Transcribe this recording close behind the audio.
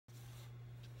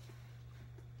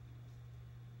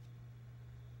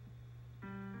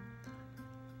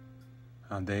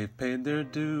They've paid their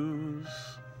dues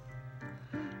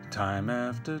time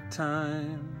after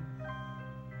time,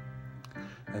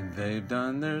 and they've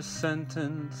done their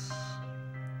sentence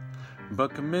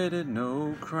but committed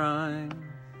no crime.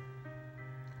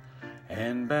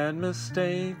 And bad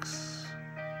mistakes,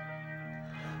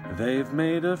 they've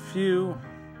made a few.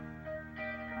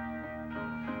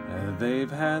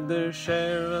 They've had their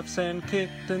share of sand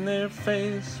kicked in their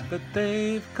face, but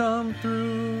they've come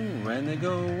through, and they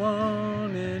go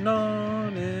on and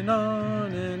on and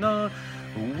on and on.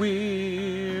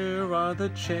 Weir are the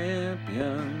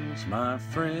champions, my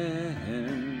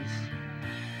friends,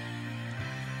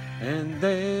 and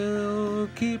they'll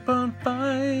keep on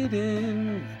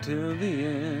fighting till the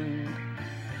end.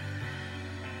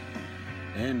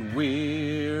 And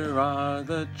Weir are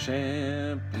the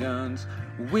champions,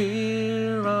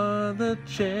 Weir are the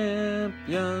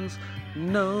champions.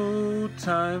 No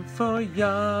time for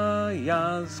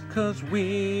yayas, 'cause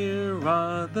Weir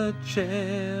are the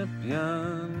champions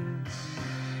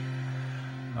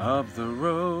of the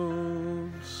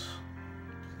roads.